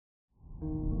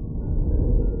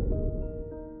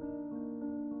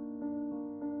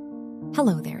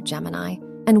Hello there, Gemini,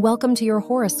 and welcome to your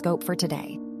horoscope for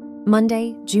today,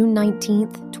 Monday, June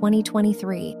 19th,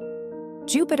 2023.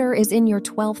 Jupiter is in your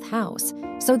 12th house,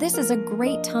 so this is a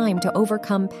great time to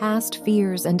overcome past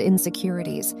fears and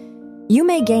insecurities. You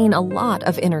may gain a lot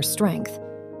of inner strength.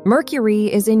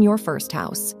 Mercury is in your first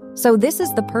house, so this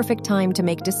is the perfect time to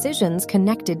make decisions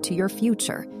connected to your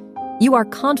future. You are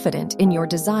confident in your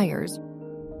desires,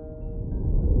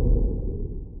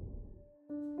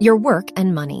 your work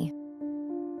and money.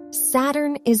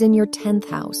 Saturn is in your 10th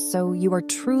house, so you are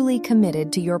truly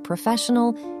committed to your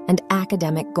professional and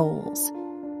academic goals.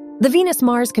 The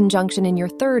Venus-Mars conjunction in your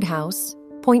 3rd house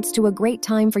points to a great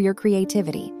time for your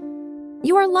creativity.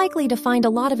 You are likely to find a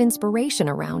lot of inspiration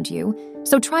around you,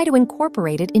 so try to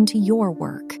incorporate it into your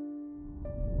work.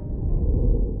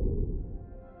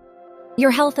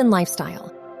 Your health and lifestyle.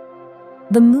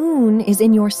 The moon is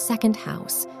in your 2nd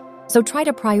house, so try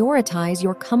to prioritize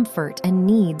your comfort and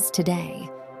needs today.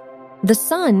 The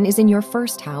sun is in your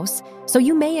 1st house, so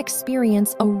you may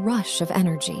experience a rush of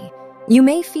energy. You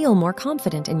may feel more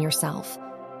confident in yourself.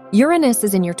 Uranus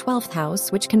is in your 12th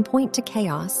house, which can point to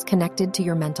chaos connected to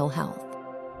your mental health.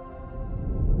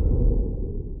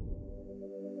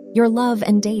 Your love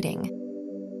and dating.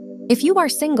 If you are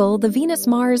single, the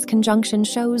Venus-Mars conjunction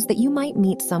shows that you might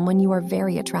meet someone you are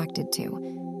very attracted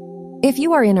to. If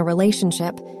you are in a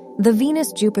relationship, the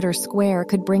Venus-Jupiter square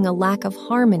could bring a lack of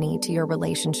harmony to your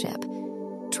relationship.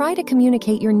 Try to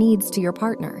communicate your needs to your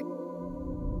partner.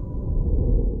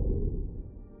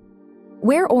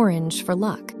 Wear orange for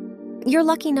luck. Your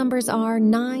lucky numbers are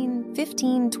 9,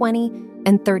 15, 20,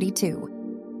 and 32.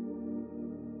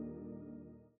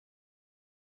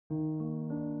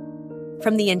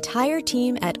 From the entire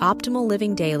team at Optimal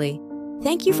Living Daily,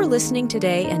 thank you for listening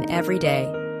today and every day.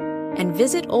 And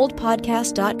visit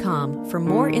oldpodcast.com for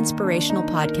more inspirational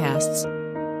podcasts.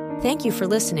 Thank you for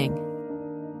listening.